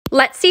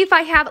Let's see if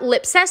I have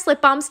Lipsess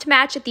lip balms to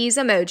match these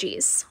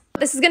emojis.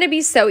 This is gonna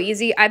be so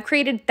easy. I've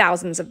created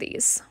thousands of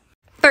these.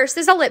 First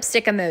is a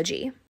lipstick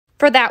emoji.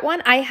 For that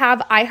one, I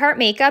have I Heart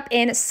Makeup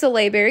in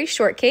Soleilberry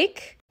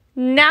Shortcake.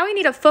 Now we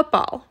need a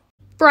football.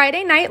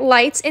 Friday Night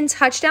Lights in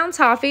Touchdown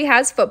Toffee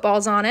has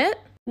footballs on it.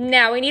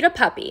 Now we need a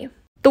puppy.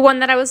 The one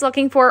that I was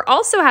looking for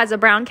also has a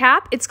brown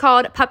cap. It's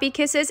called Puppy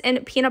Kisses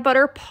and Peanut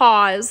Butter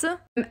Paws.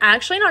 I'm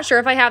actually not sure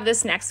if I have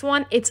this next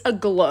one. It's a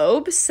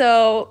globe,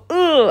 so,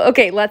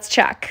 okay, let's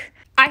check.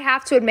 I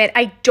have to admit,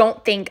 I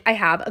don't think I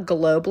have a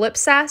globe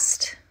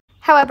Lipsessed.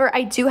 However,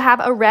 I do have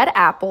a red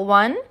apple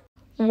one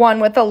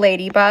with a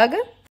ladybug,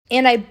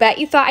 and I bet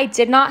you thought I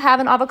did not have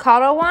an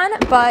avocado one,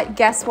 but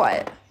guess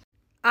what?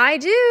 I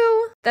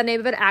do. The name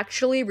of it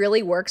actually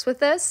really works with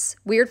this.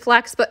 Weird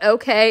flex, but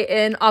okay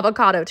in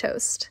avocado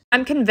toast.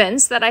 I'm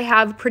convinced that I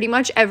have pretty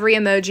much every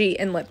emoji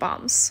in lip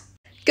balms.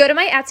 Go to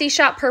my Etsy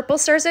shop, Purple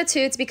Stars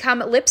 02, to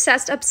become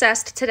Lipsessed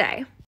obsessed today.